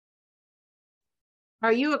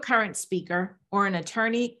Are you a current speaker or an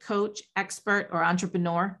attorney, coach, expert, or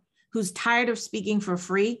entrepreneur who's tired of speaking for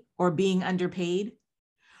free or being underpaid?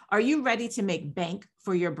 Are you ready to make bank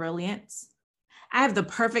for your brilliance? I have the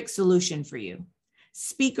perfect solution for you.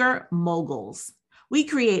 Speaker Moguls. We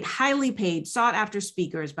create highly paid, sought after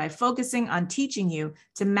speakers by focusing on teaching you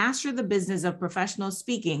to master the business of professional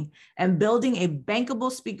speaking and building a bankable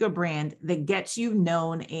speaker brand that gets you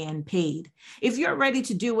known and paid. If you're ready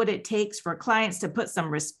to do what it takes for clients to put some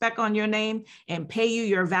respect on your name and pay you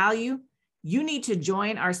your value, you need to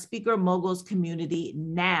join our Speaker Moguls community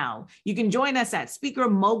now. You can join us at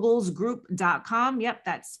speakermogulsgroup.com. Yep,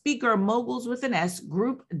 that's Speaker Moguls with an S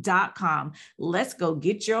group.com. Let's go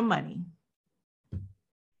get your money.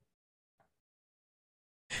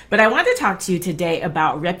 But I want to talk to you today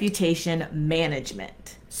about reputation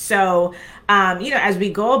management. So, as we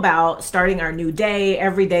go about starting our new day,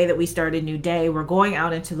 every day that we start a new day, we're going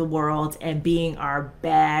out into the world and being our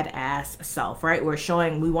badass self, right?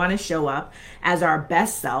 We want to show up as our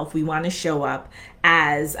best self. We want to show up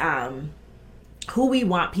as who we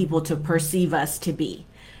want people to perceive us to be,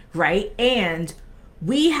 right? And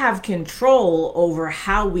we have control over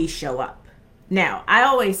how we show up. Now, I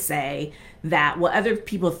always say that what other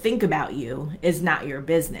people think about you is not your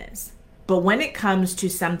business. But when it comes to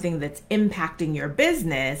something that's impacting your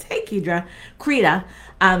business, hey, Krita,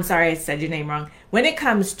 sorry, I said your name wrong. When it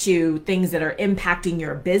comes to things that are impacting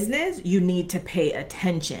your business, you need to pay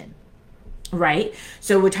attention, right?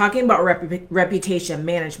 So we're talking about reputation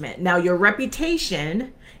management. Now, your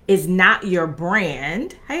reputation is not your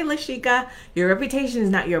brand. Hey, Lashika, your reputation is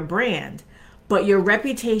not your brand, but your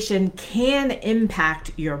reputation can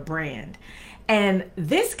impact your brand. And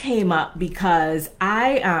this came up because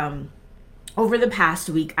over the past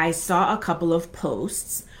week, I saw a couple of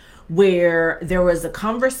posts where there was a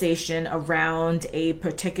conversation around a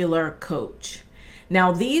particular coach.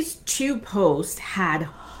 Now, these two posts had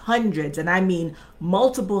hundreds, and I mean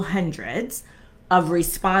multiple hundreds of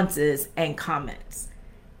responses and comments.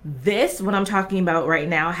 This, what I'm talking about right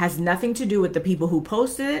now, has nothing to do with the people who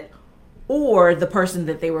posted it or the person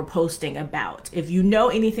that they were posting about. If you know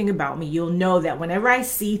anything about me, you'll know that whenever I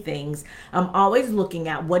see things, I'm always looking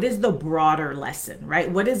at what is the broader lesson, right?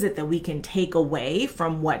 What is it that we can take away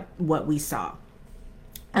from what we saw?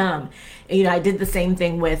 I did the same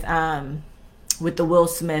thing with the Will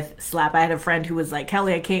Smith slap. I had a friend who was like,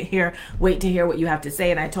 Kelly, I can't wait to hear what you have to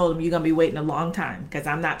say. And I told him, you're going to be waiting a long time because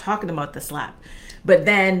I'm not talking about the slap. But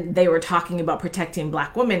then they were talking about protecting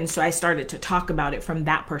Black women. So I started to talk about it from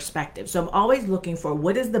that perspective. So I'm always looking for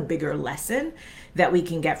what is the bigger lesson that we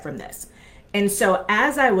can get from this. And so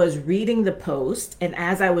as I was reading the post and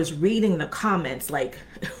as I was reading the comments, like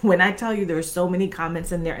when I tell you there's so many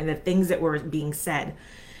comments in there and the things that were being said,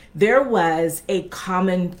 there was a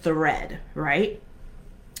common thread, right?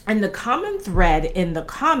 And the common thread in the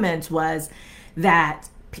comments was that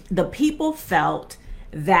the people felt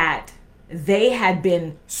that they had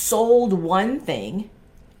been sold one thing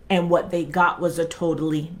and what they got was a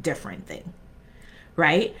totally different thing,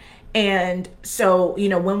 right? And so,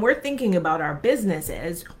 when we're thinking about our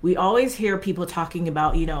businesses, we always hear people talking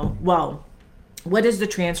about, well, what is the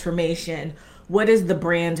transformation? What is the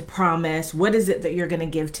brand promise? What is it that you're going to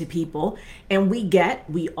give to people? And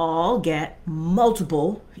we all get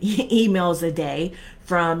multiple emails a day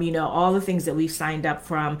from, all the things that we've signed up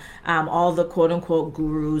from, all the quote unquote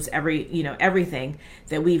gurus, everything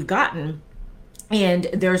that we've gotten. And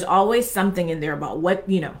there's always something in there about what,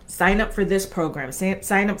 sign up for this program,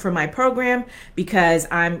 sign up for my program because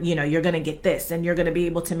you're going to get this and you're going to be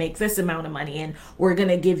able to make this amount of money. And we're going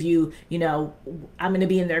to give you, I'm going to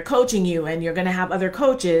be in there coaching you and you're going to have other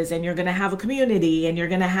coaches and you're going to have a community and you're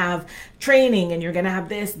going to have training and you're going to have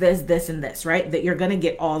this, and this, right? That you're going to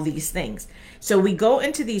get all these things. So we go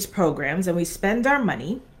into these programs and we spend our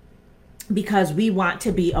money because we want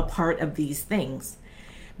to be a part of these things.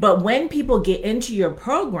 But when people get into your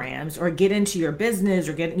programs or get into your business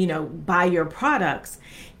or buy your products,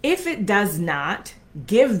 if it does not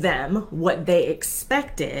give them what they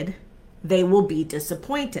expected, they will be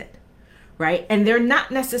disappointed, right? And they're not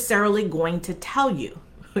necessarily going to tell you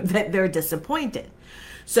that they're disappointed.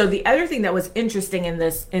 So the other thing that was interesting in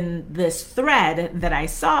this thread that I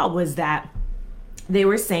saw was that they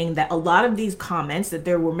were saying that a lot of these comments that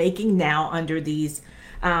they were making now under these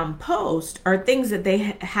post are things that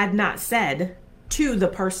they had not said to the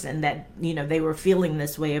person that they were feeling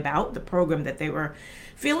this way about, the program that they were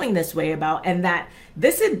feeling this way about, and that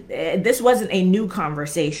this wasn't a new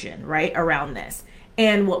conversation right around this.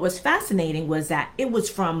 And what was fascinating was that it was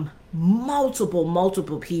from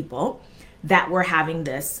multiple people that were having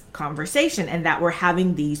this conversation and that were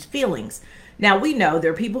having these feelings. Now we know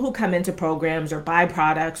there are people who come into programs or buy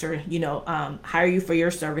products or, hire you for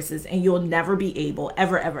your services, and you'll never be able,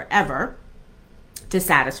 ever, ever, ever, to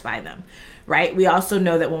satisfy them, right? We also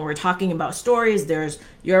know that when we're talking about stories, there's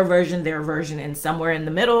your version, their version, and somewhere in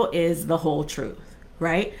the middle is the whole truth,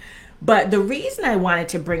 right? But the reason I wanted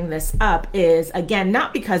to bring this up is, again,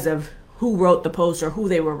 not because of who wrote the post or who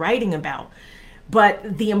they were writing about,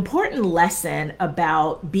 but the important lesson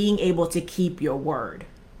about being able to keep your word.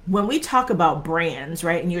 When we talk about brands,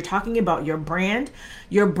 right, and you're talking about your brand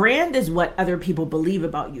is what other people believe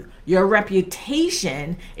about you. Your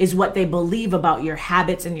reputation is what they believe about your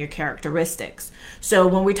habits and your characteristics. So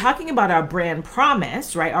when we're talking about our brand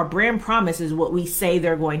promise, right, our brand promise is what we say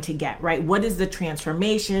they're going to get, right? What is the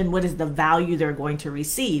transformation? What is the value they're going to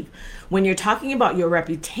receive? When you're talking about your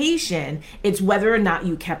reputation, it's whether or not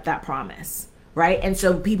you kept that promise. Right. And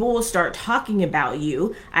so people will start talking about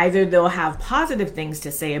you. Either they'll have positive things to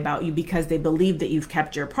say about you because they believe that you've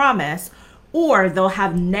kept your promise, or they'll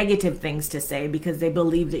have negative things to say because they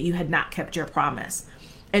believe that you had not kept your promise.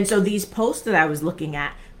 And so these posts that I was looking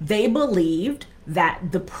at, they believed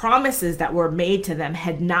that the promises that were made to them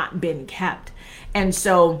had not been kept. And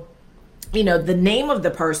so, the name of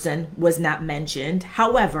the person was not mentioned.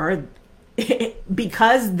 However,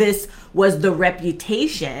 because this was the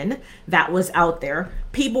reputation that was out there,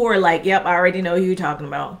 people were like, yep, I already know who you're talking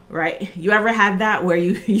about, right? You ever had that where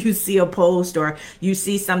you see a post or you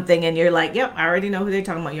see something and you're like, yep, I already know who they're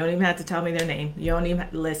talking about. You don't even have to tell me their name. You don't even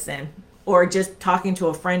have to listen. Or just talking to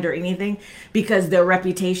a friend or anything, because their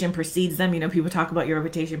reputation precedes them. People talk about your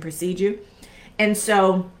reputation precedes you. And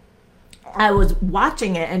so I was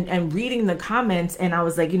watching it and reading the comments, and I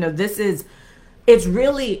was like,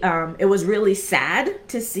 it was really sad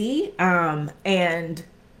to see,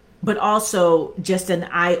 but also just an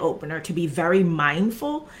eye opener to be very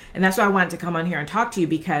mindful. And that's why I wanted to come on here and talk to you,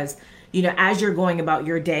 because, as you're going about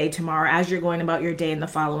your day tomorrow, as you're going about your day in the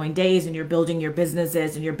following days, and you're building your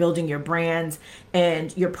businesses and you're building your brands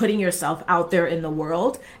and you're putting yourself out there in the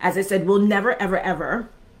world, as I said, we'll never, ever, ever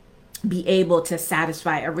be able to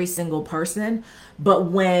satisfy every single person. But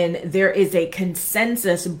when there is a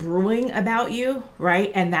consensus brewing about you,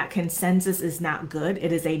 right, and that consensus is not good,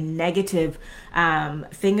 it is a negative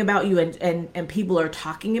thing about you, and people are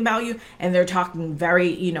talking about you, and they're talking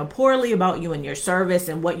very poorly about you and your service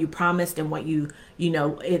and what you promised and what you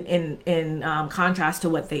in contrast to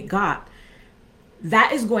what they got,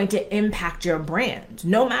 that is going to impact your brand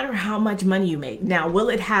no matter how much money you make. Now, will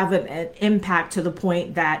it have an impact to the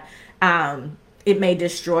point that it may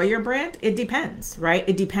destroy your brand? It depends, right?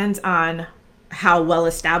 It depends on how well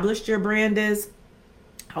established your brand is,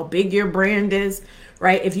 how big your brand is,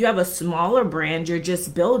 right? If you have a smaller brand you're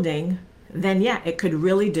just building, then yeah, it could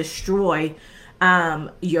really destroy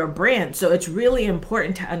your brand. So it's really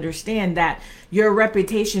important to understand that your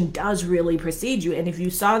reputation does really precede you. And if you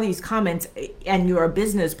saw these comments and you're a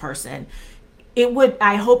business person,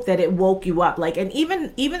 I hope that it woke you up. And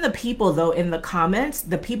even the people though in the comments,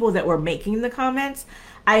 the people that were making the comments,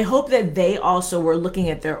 I hope that they also were looking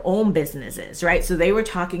at their own businesses, right? So they were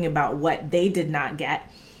talking about what they did not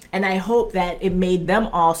get. And I hope that it made them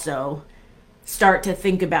also start to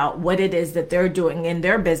think about what it is that they're doing in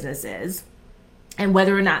their businesses and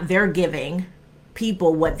whether or not they're giving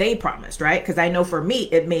people what they promised, right? Because I know for me,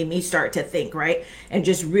 it made me start to think, right? And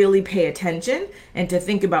just really pay attention and to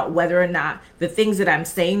think about whether or not the things that I'm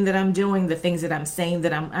saying that I'm doing, the things that I'm saying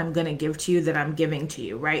that I'm going to give to you, that I'm giving to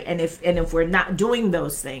you, right? And if we're not doing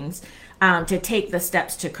those things, to take the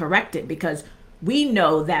steps to correct it, because we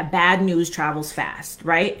know that bad news travels fast,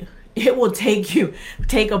 right? It will take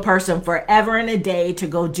a person forever and a day to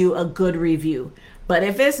go do a good review. But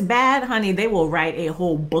if it's bad, honey, they will write a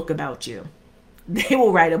whole book about you. They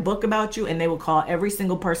will write a book about you, and they will call every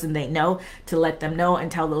single person they know to let them know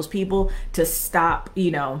and tell those people to stop,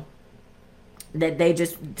 that they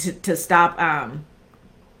just to stop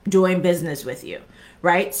doing business with you.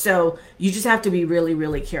 Right? So you just have to be really,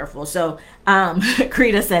 really careful. So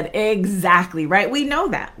Krita said, exactly, right? We know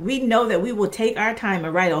that we will take our time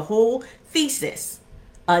and write a whole thesis,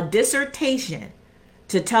 a dissertation,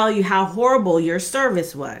 to tell you how horrible your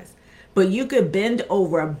service was. But you could bend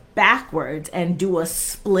over backwards and do a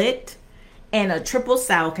split and a triple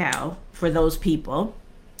sow cow for those people,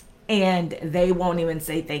 and they won't even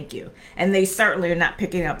say thank you. And they certainly are not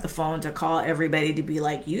picking up the phone to call everybody to be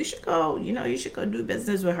like, you should go do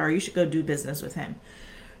business with her. You should go do business with him.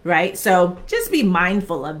 Right? So just be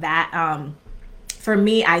mindful of that. For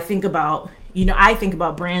me, I think about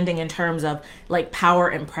branding in terms of like power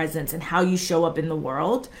and presence and how you show up in the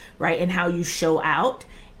world, right? And how you show out,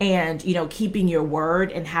 and, keeping your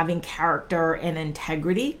word and having character and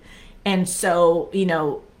integrity. And so,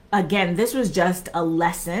 again, this was just a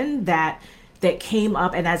lesson that came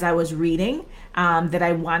up, and as I was reading, that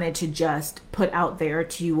I wanted to just put out there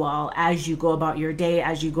to you all as you go about your day,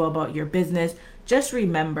 as you go about your business. Just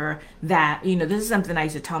remember that, this is something I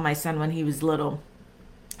used to tell my son when he was little.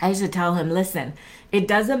 I used to tell him, listen, it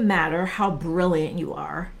doesn't matter how brilliant you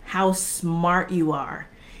are, how smart you are.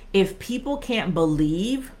 If people can't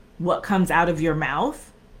believe what comes out of your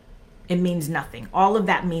mouth, it means nothing. All of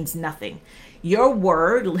that means nothing. Your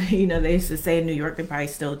word, they used to say in New York, they probably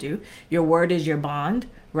still do, your word is your bond,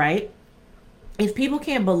 right? If people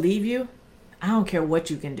can't believe you, I don't care what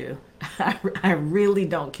you can do. I really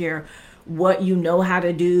don't care what you know how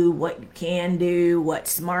to do, what you can do, what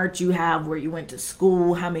smarts you have, where you went to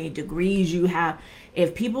school, how many degrees you have.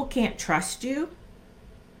 If people can't trust you,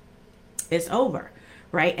 it's over,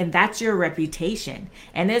 right? And that's your reputation.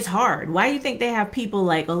 And it's hard. Why do you think they have people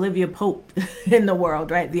like Olivia Pope in the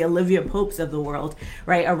world, right? The Olivia Popes of the world,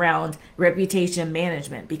 right? Around reputation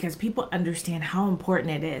management, because people understand how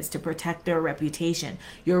important it is to protect their reputation.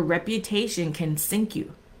 Your reputation can sink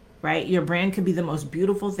you. Right? Your brand could be the most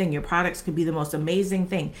beautiful thing. Your products could be the most amazing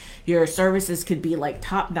thing. Your services could be like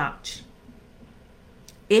top notch.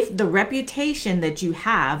 If the reputation that you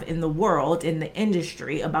have in the world, in the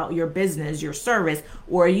industry, about your business, your service,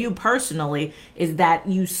 or you personally, is that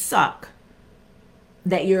you suck,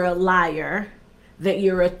 that you're a liar, that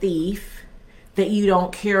you're a thief, that you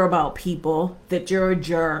don't care about people, that you're a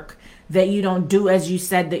jerk, that you don't do as you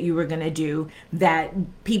said that you were going to do, that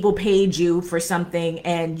people paid you for something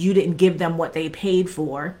and you didn't give them what they paid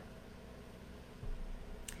for,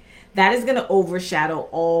 that is going to overshadow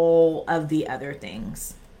all of the other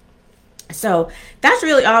things. So that's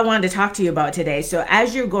really all I wanted to talk to you about today. So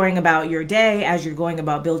as you're going about your day, as you're going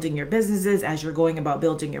about building your businesses, as you're going about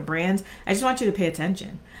building your brands, I just want you to pay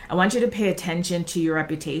attention. I want you to pay attention to your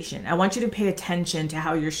reputation. I want you to pay attention to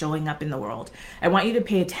how you're showing up in the world. I want you to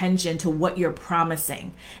pay attention to what you're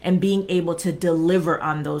promising and being able to deliver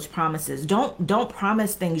on those promises. Don't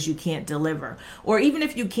promise things you can't deliver. Or even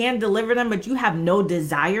if you can deliver them, but you have no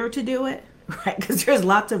desire to do it. Right? Because there's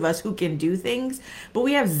lots of us who can do things, but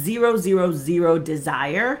we have zero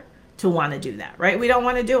desire to want to do that, right? We don't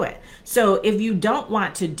want to do it. So if you don't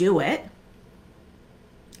want to do it,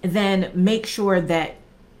 then make sure that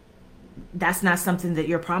that's not something that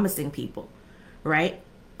you're promising people, right?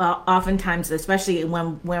 Oftentimes, especially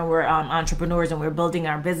when we're entrepreneurs and we're building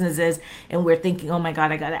our businesses and we're thinking, oh my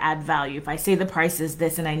God, I got to add value. If I say the price is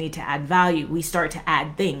this and I need to add value, we start to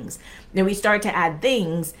add things. Then we start to add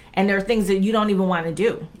things, and there are things that you don't even want to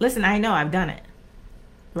do. Listen, I know I've done it,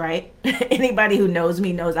 right? Anybody who knows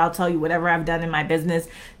me knows I'll tell you whatever I've done in my business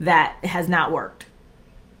that has not worked.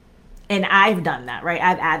 And I've done that, right?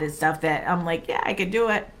 I've added stuff that I'm like, yeah, I could do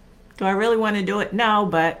it. Do I really want to do it? No,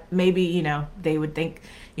 but maybe, they would think,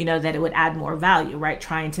 that it would add more value, right?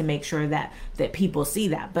 Trying to make sure that people see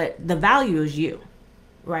that. But the value is you,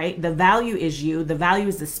 right? The value is you. The value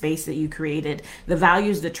is the space that you created. The value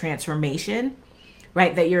is the transformation,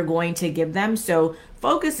 right, that you're going to give them. So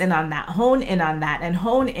focus in on that, hone in on that, and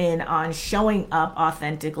hone in on showing up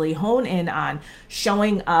authentically, hone in on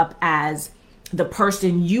showing up as the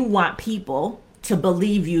person you want people to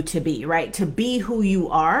believe you to be, right? To be who you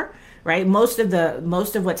are, right? Most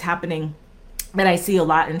of what's happening that I see a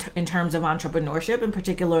lot in terms of entrepreneurship, and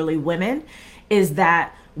particularly women, is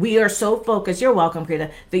that we are so focused, you're welcome, Krita,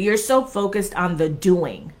 that you're so focused on the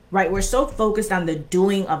doing, right? We're so focused on the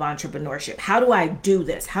doing of entrepreneurship. How do I do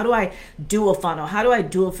this? How do I do a funnel? How do I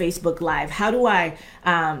do a Facebook Live? How do I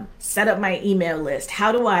set up my email list?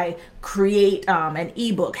 How do I create an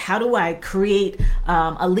ebook? How do I create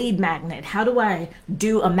a lead magnet? How do I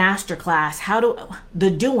do a masterclass? The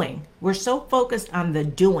doing. We're so focused on the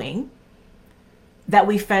doing that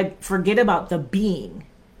we forget about the being.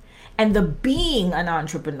 And the being an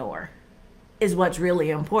entrepreneur is what's really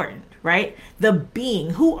important, right? The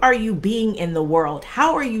being. Who are you being in the world?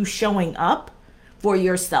 How are you showing up for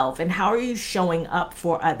yourself? And how are you showing up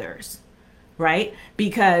for others, right?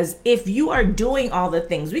 Because if you are doing all the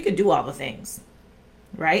things, we could do all the things,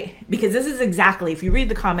 right? Because this is exactly, if you read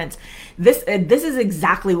the comments, this is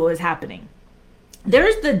exactly what was happening.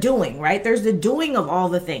 There's the doing, right? There's the doing of all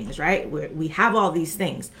the things, right? We have all these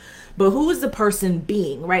things. But who is the person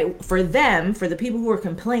being, right? For them, for the people who are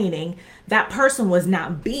complaining, that person was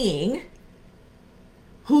not being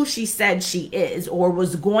who she said she is or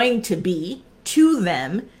was going to be to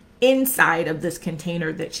them inside of this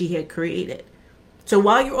container that she had created. So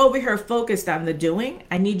while you're over here focused on the doing,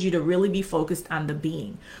 I need you to really be focused on the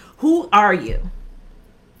being. Who are you?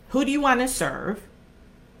 Who do you want to serve?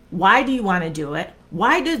 Why do you want to do it?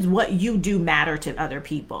 Why does what you do matter to other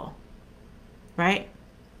people? right?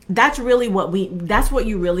 That's what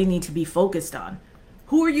you really need to be focused on.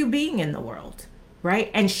 Who are you being in the world, right?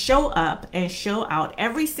 And show up and show out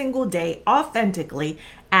every single day authentically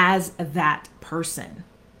as that person.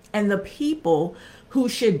 And the people who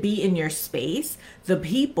should be in your space, the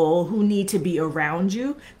people who need to be around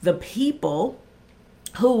you, the people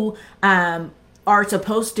who are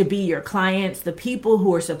supposed to be your clients, the people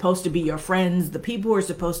who are supposed to be your friends, the people who are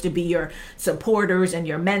supposed to be your supporters and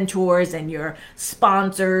your mentors and your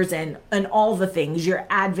sponsors and all the things, your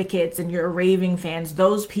advocates and your raving fans,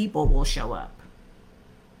 those people will show up.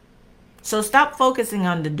 So stop focusing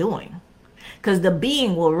on the doing, because the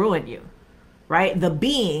being will ruin you, right? The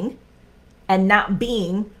being and not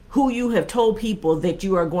being who you have told people that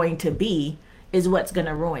you are going to be is what's going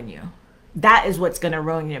to ruin you. That is what's going to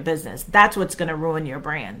ruin your business. That's what's going to ruin your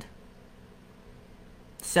brand.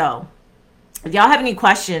 So if y'all have any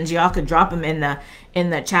questions, y'all could drop them in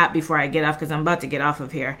the chat before I get off, because I'm about to get off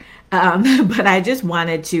of here. But I just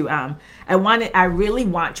wanted to, I really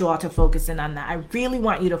want you all to focus in on that. I really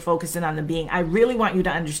want you to focus in on the being. I really want you to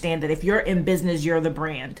understand that if you're in business, you're the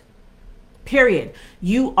brand. Period.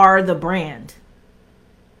 You are the brand,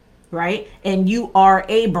 right? And you are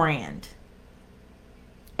a brand.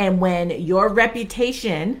 And when your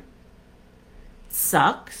reputation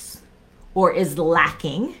sucks or is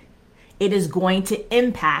lacking, it is going to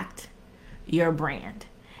impact your brand.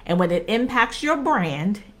 And when it impacts your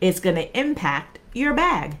brand, it's going to impact your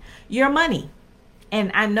bag, your money.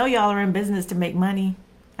 And I know y'all are in business to make money.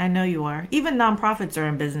 I know you are. Even nonprofits are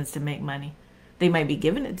in business to make money. They might be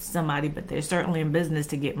giving it to somebody, but they're certainly in business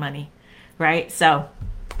to get money, right? So,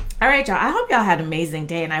 all right, y'all. I hope y'all had an amazing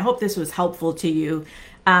day, and I hope this was helpful to you.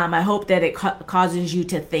 I hope that it causes you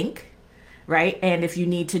to think, right? And if you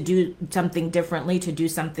need to do something differently, to do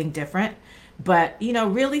something different. But,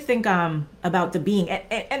 really think about the being.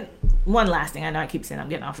 And one last thing. I know I keep saying I'm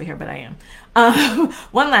getting off of here, but I am.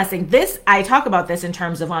 One last thing. I talk about this in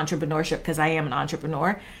terms of entrepreneurship because I am an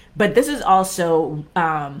entrepreneur. But this also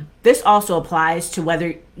applies to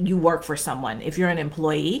whether you work for someone. If you're an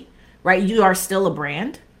employee, right, you are still a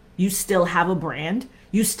brand. You still have a brand.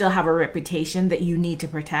 You still have a reputation that you need to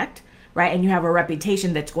protect, right? And you have a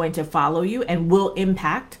reputation that's going to follow you and will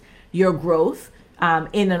impact your growth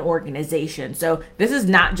in an organization. So this is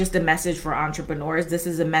not just a message for entrepreneurs. This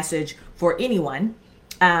is a message for anyone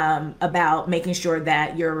about making sure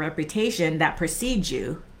that your reputation that precedes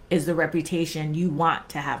you is the reputation you want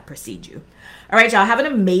to have precede you. All right, y'all, have an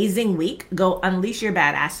amazing week. Go unleash your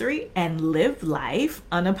badassery and live life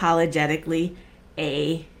unapologetically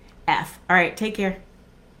AF. All right, take care.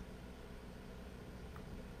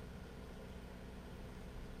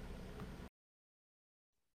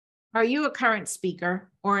 Are you a current speaker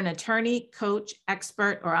or an attorney, coach,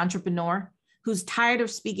 expert, or entrepreneur who's tired of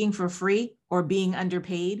speaking for free or being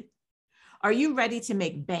underpaid? Are you ready to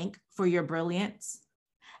make bank for your brilliance?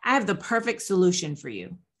 I have the perfect solution for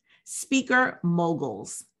you. Speaker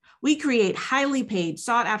Moguls. We create highly paid,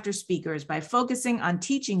 sought-after speakers by focusing on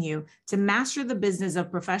teaching you to master the business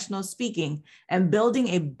of professional speaking and building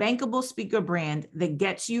a bankable speaker brand that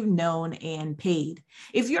gets you known and paid.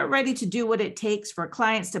 If you're ready to do what it takes for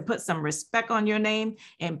clients to put some respect on your name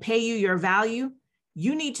and pay you your value,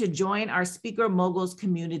 you need to join our Speaker Moguls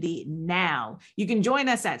community now. You can join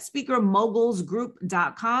us at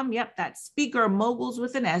speakermogulsgroup.com. Yep, that's Speaker Moguls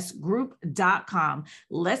with an S group.com.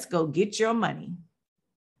 Let's go get your money.